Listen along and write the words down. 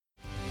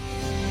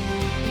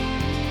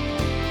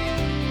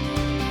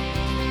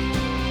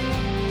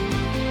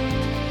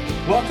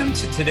Welcome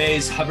to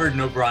today's Hubbard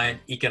and O'Brien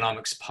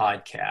Economics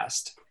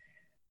Podcast.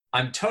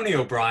 I'm Tony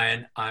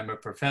O'Brien. I'm a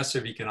professor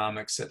of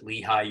economics at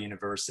Lehigh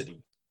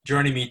University.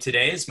 Joining me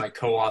today is my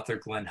co-author,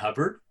 Glenn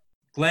Hubbard.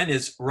 Glenn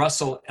is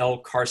Russell L.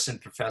 Carson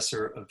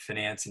Professor of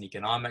Finance and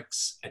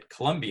Economics at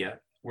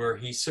Columbia, where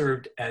he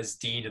served as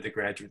Dean of the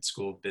Graduate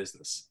School of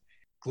Business.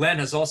 Glenn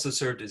has also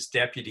served as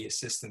Deputy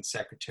Assistant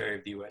Secretary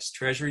of the U.S.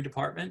 Treasury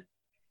Department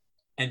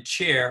and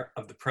Chair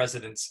of the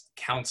President's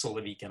Council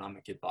of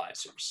Economic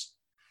Advisors.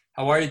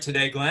 How are you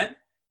today, Glenn?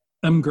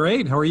 I'm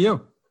great. How are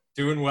you?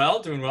 Doing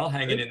well,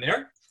 hanging in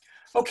there.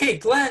 Okay,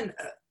 Glenn,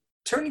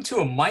 turning to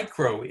a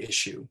micro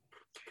issue,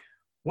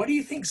 what do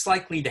you think is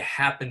likely to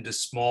happen to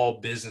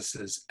small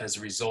businesses as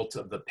a result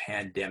of the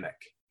pandemic?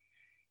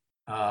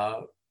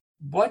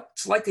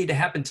 What's likely to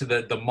happen to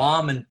the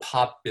mom and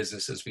pop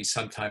businesses, we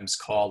sometimes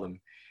call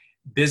them?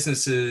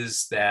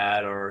 Businesses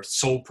that are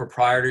sole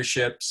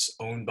proprietorships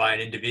owned by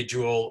an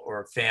individual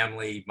or a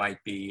family,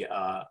 might be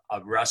a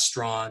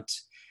restaurant,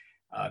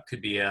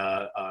 could be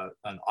an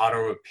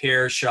auto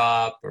repair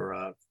shop or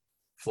a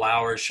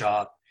flower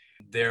shop.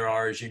 There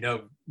are, as you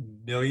know,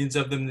 millions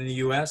of them in the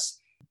US.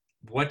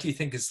 What do you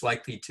think is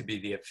likely to be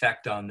the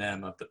effect on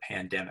them of the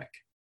pandemic?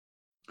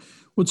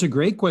 Well, it's a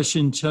great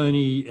question,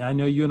 Tony. I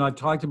know you and I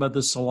talked about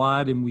this a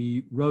lot, and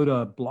we wrote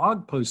a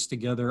blog post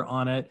together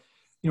on it.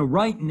 You know,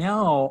 right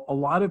now, a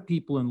lot of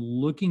people in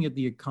looking at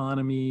the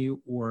economy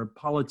or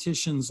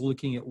politicians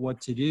looking at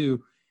what to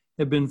do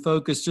have been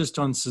focused just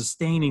on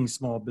sustaining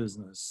small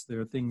business.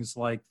 There are things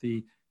like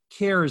the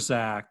CARES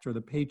Act or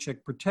the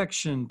Paycheck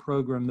Protection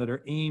Program that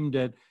are aimed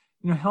at,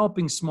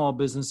 helping small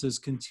businesses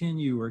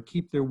continue or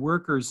keep their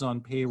workers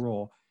on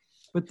payroll.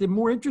 But the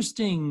more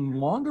interesting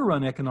longer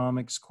run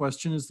economics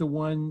question is the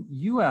one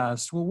you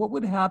asked. Well, what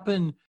would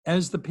happen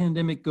as the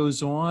pandemic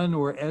goes on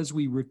or as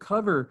we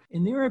recover?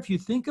 And there, if you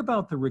think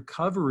about the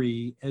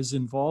recovery as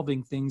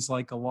involving things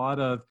like a lot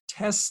of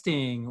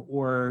testing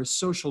or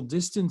social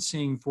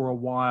distancing for a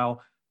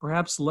while,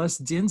 perhaps less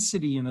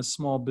density in a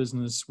small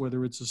business,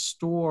 whether it's a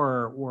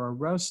store or a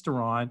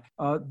restaurant,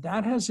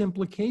 that has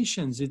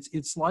implications.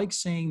 It's like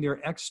saying there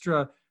are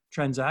extra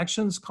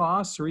transactions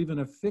costs or even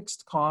a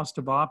fixed cost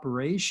of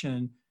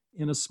operation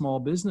in a small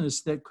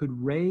business that could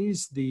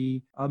raise the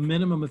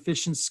minimum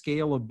efficient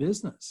scale of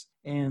business.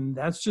 And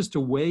that's just a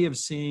way of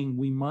saying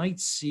we might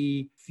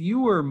see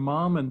fewer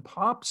mom and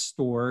pop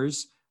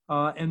stores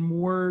and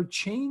more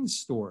chain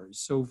stores.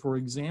 So for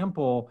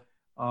example,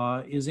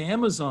 is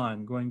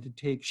Amazon going to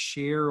take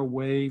share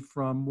away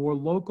from more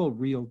local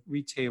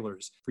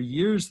retailers? For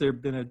years, there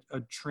have been a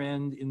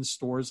trend in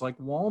stores like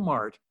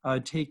Walmart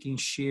taking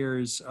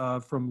shares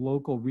from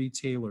local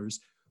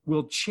retailers.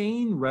 Will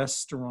chain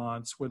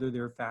restaurants, whether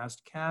they're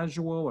fast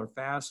casual or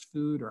fast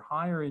food or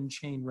higher end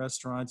chain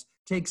restaurants,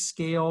 take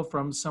scale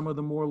from some of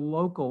the more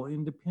local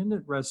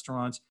independent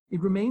restaurants?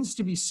 It remains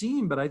to be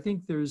seen, but I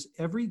think there's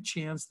every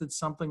chance that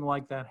something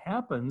like that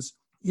happens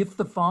if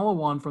the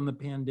follow-on from the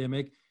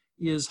pandemic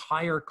is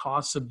higher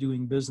costs of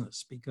doing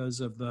business because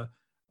of the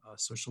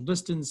social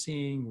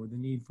distancing or the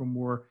need for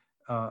more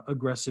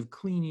aggressive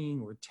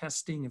cleaning or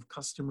testing of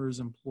customers,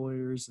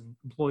 employers, and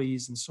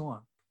employees, and so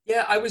on.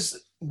 Yeah, I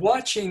was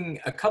watching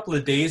a couple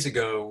of days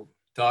ago,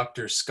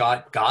 Dr.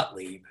 Scott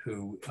Gottlieb,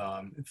 who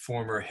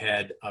former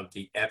head of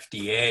the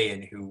FDA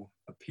and who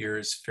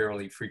appears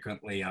fairly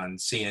frequently on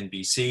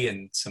CNBC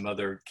and some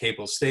other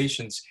cable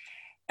stations.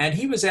 And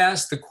he was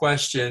asked the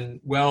question,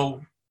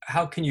 well,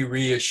 how can you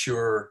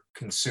reassure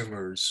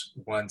consumers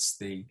once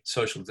the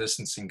social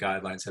distancing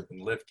guidelines have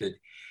been lifted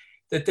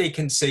that they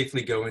can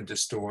safely go into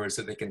stores,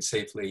 that they can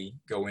safely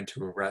go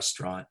into a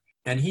restaurant?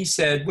 And he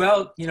said,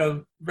 well,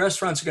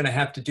 restaurants are going to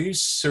have to do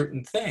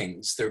certain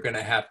things. They're going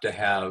to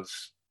have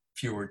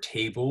fewer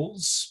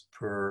tables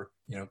per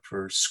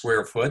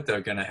square foot.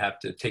 They're going to have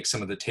to take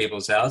some of the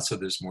tables out so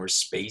there's more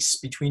space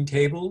between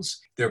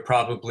tables. They're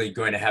probably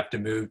going to have to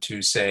move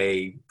to,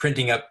 say,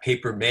 printing up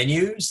paper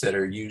menus that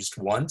are used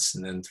once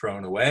and then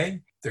thrown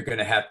away. They're going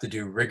to have to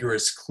do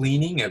rigorous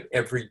cleaning of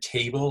every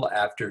table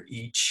after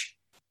each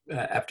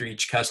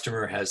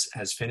customer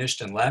has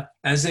finished and left.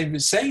 As they were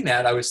saying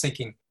that, I was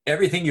thinking,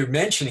 everything you're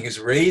mentioning is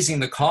raising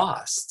the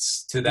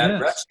costs to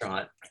that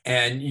restaurant.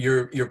 And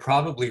you're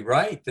probably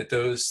right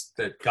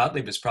that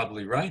Gottlieb is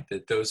probably right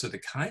that those are the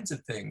kinds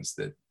of things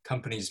that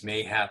companies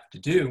may have to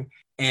do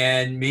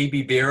and may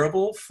be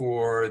bearable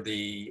for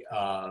the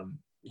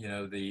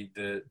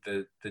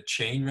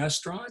chain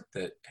restaurant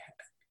that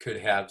could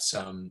have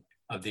some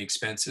of the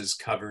expenses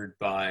covered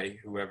by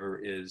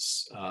whoever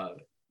is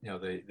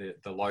the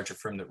larger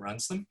firm that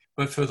runs them.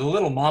 But for the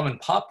little mom and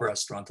pop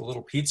restaurant, the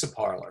little pizza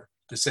parlor,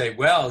 to say,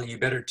 well, you've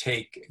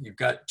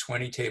got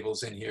 20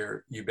 tables in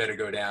here, you better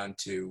go down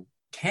to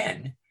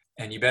 10,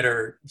 and you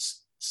better,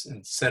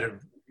 instead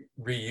of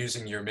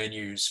reusing your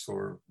menus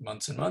for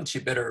months and months, you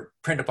better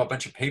print up a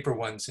bunch of paper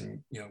ones and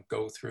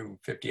go through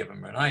 50 of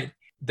them a night.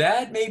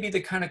 That may be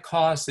the kind of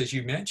cost, as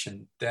you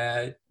mentioned,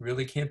 that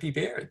really can't be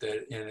bared.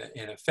 That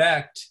in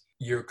effect,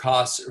 your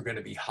costs are going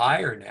to be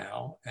higher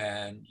now,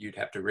 and you'd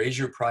have to raise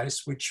your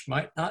price, which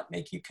might not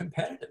make you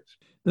competitive.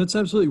 That's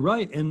absolutely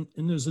right. And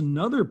there's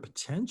another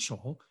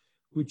potential,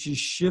 which is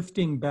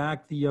shifting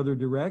back the other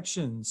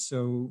direction.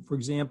 So, for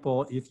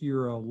example, if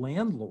you're a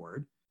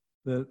landlord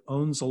that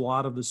owns a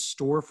lot of the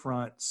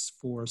storefronts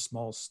for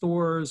small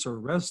stores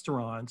or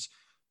restaurants,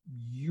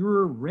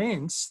 your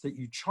rents that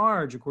you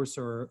charge, of course,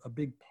 are a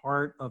big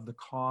part of the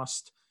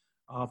cost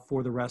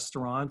for the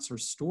restaurants or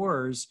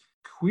stores.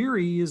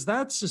 Query, is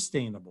that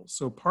sustainable?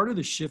 So part of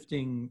the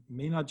shifting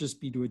may not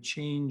just be to a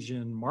change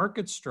in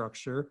market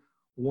structure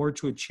or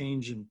to a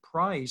change in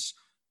price,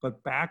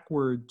 but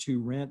backward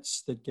to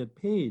rents that get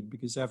paid.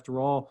 Because after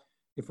all,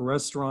 if a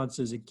restaurant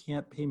says it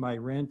can't pay my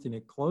rent and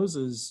it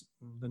closes,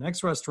 the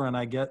next restaurant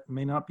I get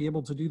may not be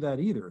able to do that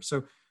either.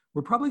 So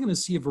we're probably going to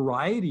see a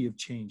variety of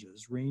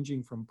changes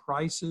ranging from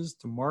prices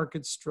to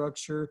market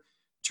structure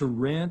to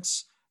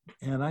rents.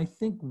 And I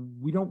think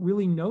we don't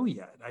really know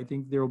yet. I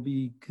think there'll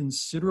be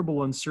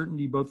considerable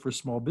uncertainty both for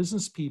small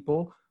business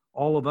people,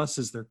 all of us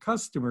as their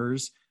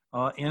customers,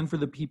 and for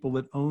the people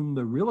that own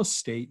the real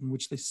estate in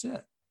which they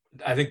sit.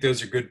 I think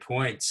those are good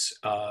points.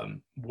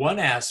 One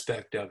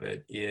aspect of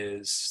it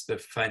is the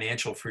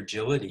financial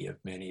fragility of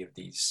many of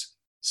these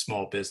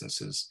small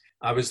businesses.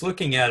 I was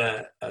looking at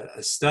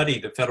a study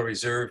the Federal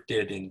Reserve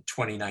did in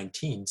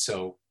 2019.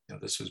 So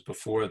this was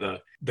before the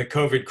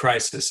COVID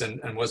crisis,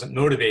 and wasn't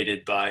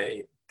motivated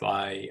by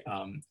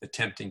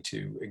attempting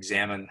to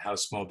examine how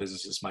small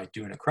businesses might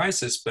do in a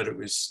crisis, but it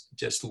was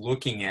just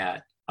looking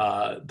at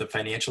the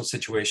financial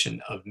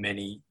situation of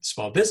many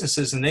small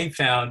businesses. And they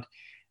found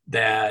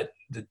that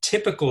the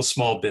typical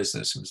small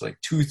business, it was like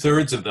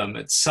 2/3 of them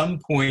at some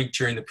point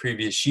during the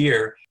previous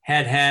year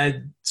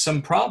had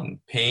some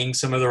problem paying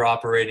some of their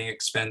operating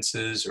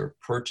expenses or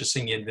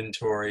purchasing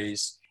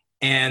inventories.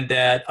 And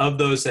that of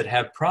those that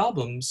have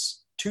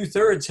problems,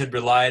 2/3 had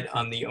relied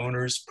on the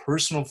owner's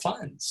personal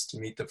funds to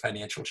meet the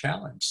financial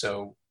challenge.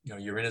 So,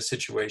 you're in a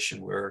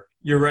situation where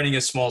you're running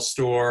a small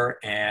store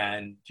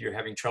and you're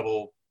having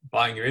trouble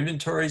buying your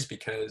inventories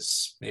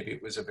because maybe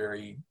it was a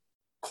very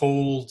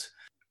cold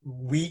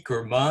week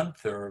or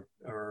month, or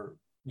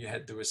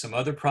there was some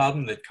other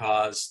problem that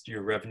caused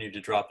your revenue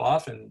to drop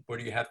off. And what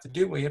do you have to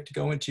do? Well, you have to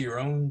go into your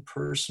own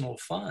personal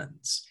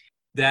funds.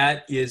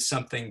 That is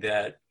something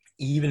that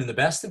even in the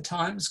best of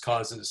times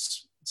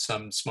causes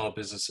some small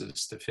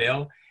businesses to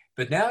fail.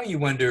 But now you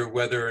wonder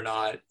whether or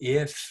not,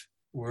 if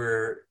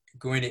we're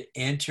going to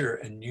enter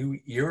a new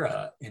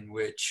era in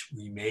which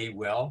we may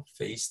well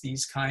face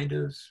these kind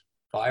of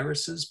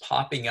viruses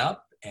popping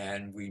up,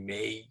 and we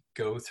may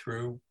go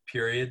through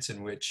periods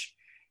in which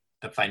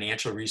the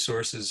financial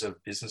resources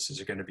of businesses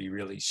are going to be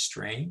really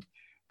strained,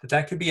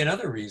 that could be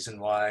another reason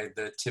why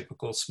the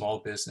typical small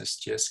business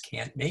just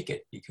can't make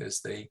it,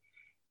 because they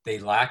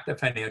lack the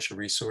financial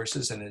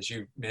resources. And as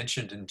you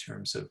mentioned, in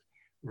terms of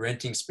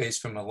renting space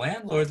from a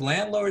landlord,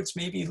 landlords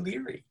may be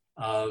leery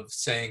of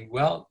saying,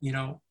 well,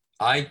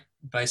 I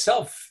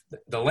myself,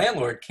 the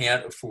landlord,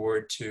 can't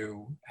afford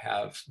to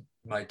have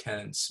my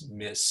tenants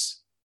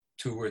miss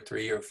 2 or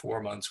 3 or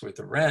 4 months worth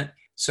of rent.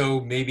 So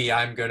maybe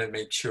I'm going to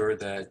make sure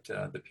that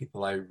the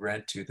people I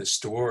rent to, the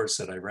stores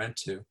that I rent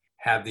to,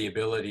 have the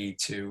ability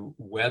to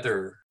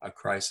weather a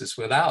crisis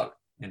without,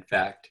 in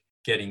fact,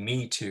 getting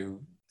me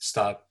to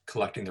stop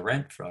collecting the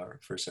rent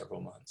for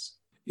several months.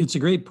 It's a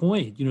great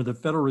point. The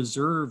Federal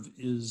Reserve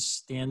is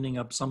standing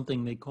up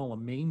something they call a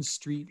Main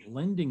Street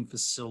lending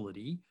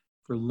facility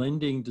for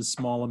lending to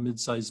small and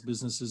mid-sized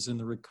businesses in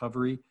the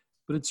recovery.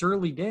 But it's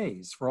early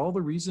days. For all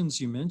the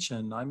reasons you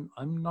mentioned,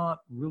 I'm not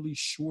really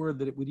sure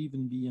that it would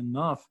even be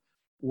enough,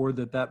 or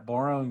that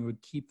borrowing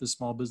would keep the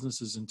small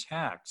businesses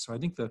intact. So I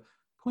think the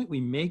point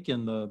we make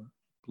in the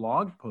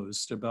blog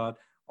post about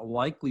a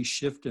likely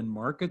shift in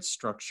market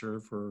structure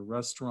for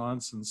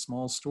restaurants and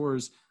small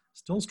stores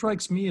still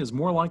strikes me as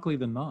more likely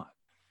than not.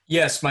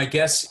 Yes, my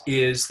guess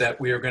is that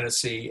we are going to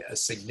see a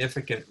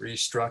significant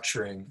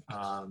restructuring,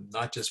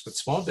 not just with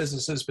small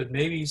businesses, but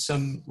maybe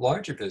some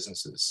larger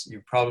businesses.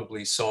 You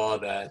probably saw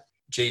that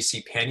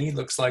JCPenney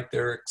looks like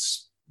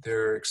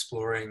they're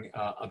exploring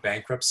a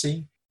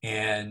bankruptcy,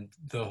 and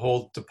the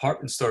whole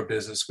department store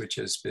business, which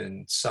has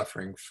been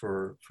suffering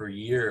for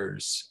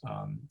years,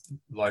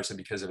 largely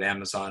because of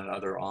Amazon and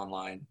other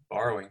online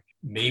borrowing.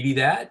 Maybe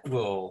that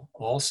will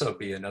also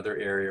be another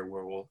area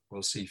where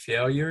we'll see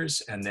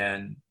failures. And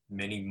then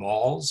many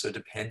malls are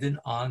dependent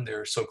on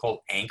their so-called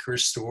anchor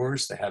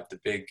stores that have the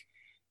big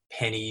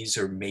Pennies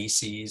or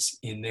Macy's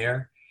in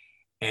there.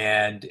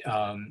 And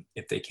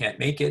if they can't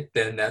make it,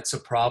 then that's a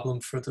problem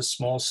for the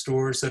small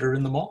stores that are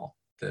in the mall.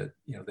 That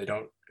they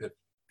don't. If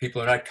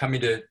people are not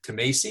coming to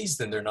Macy's,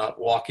 then they're not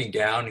walking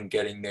down and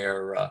getting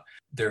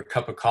their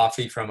cup of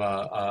coffee from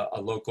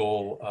a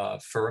local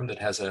firm that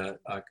has a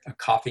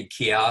coffee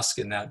kiosk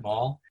in that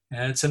mall,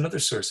 and it's another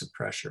source of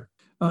pressure.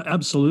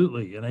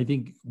 Absolutely. And I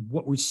think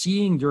what we're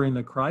seeing during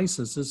the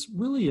crisis is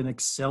really an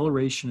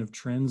acceleration of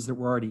trends that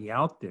were already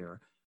out there,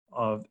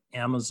 of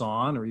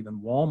Amazon or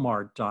even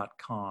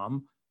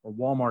Walmart.com, or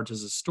Walmart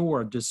as a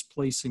store,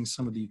 displacing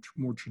some of the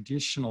more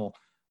traditional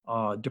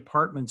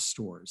department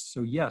stores.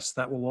 So yes,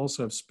 that will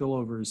also have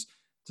spillovers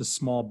to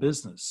small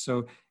business.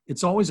 So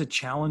it's always a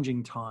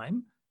challenging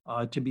time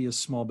to be a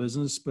small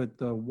business, but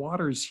the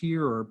waters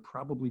here are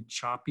probably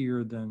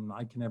choppier than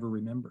I can ever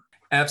remember.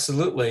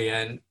 Absolutely.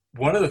 And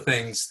one of the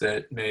things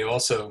that may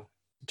also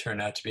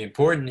turn out to be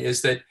important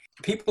is that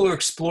people are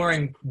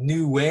exploring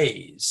new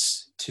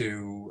ways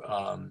to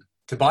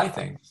buy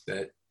things.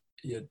 That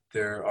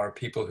there are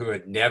people who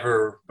had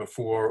never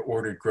before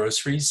ordered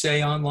groceries,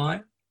 say,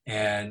 online,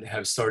 and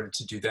have started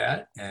to do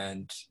that.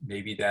 And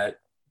maybe that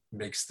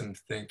makes them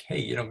think,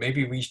 hey,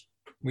 maybe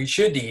we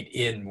should eat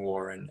in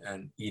more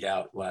and eat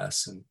out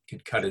less and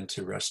could cut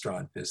into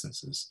restaurant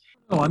businesses.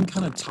 Oh, I'm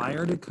kind of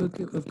tired of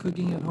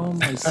cooking at home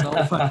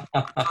myself. I'm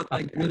not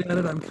that good at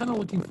it. I'm kind of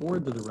looking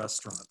forward to the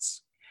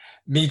restaurants.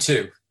 Me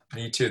too.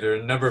 There are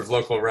a number of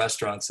local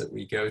restaurants that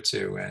we go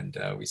to, and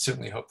we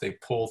certainly hope they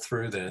pull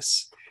through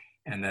this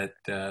and that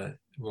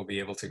we'll be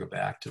able to go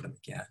back to them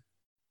again.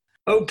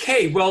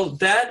 Okay, well,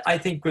 that I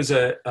think was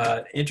an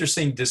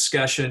interesting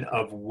discussion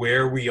of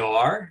where we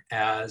are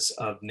as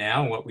of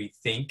now, what we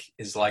think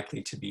is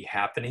likely to be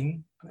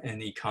happening in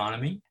the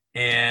economy.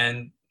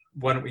 And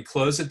why don't we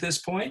close at this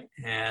point?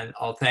 And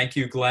I'll thank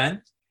you,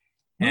 Glenn,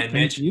 and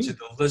mention to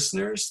the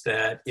listeners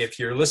that if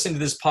you're listening to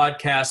this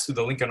podcast through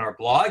the link on our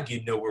blog,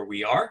 you know where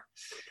we are.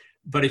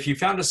 But if you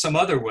found us some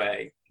other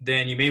way,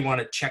 then you may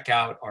want to check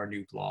out our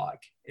new blog.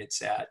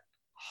 It's at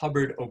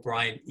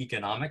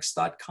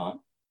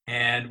HubbardO'BrienEconomics.com.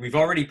 And we've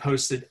already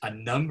posted a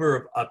number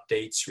of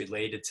updates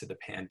related to the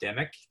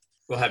pandemic.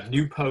 We'll have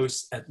new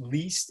posts at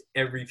least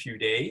every few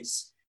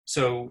days.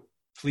 So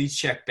please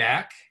check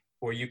back,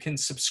 or you can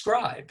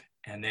subscribe,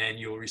 and then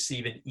you'll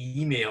receive an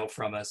email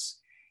from us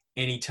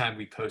anytime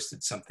we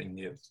posted something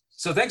new.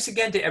 So thanks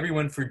again to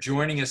everyone for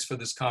joining us for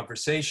this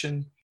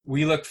conversation.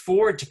 We look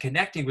forward to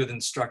connecting with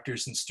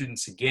instructors and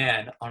students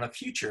again on a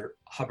future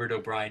Hubbard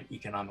O'Brien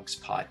Economics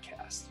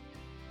podcast.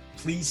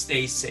 Please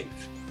stay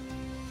safe.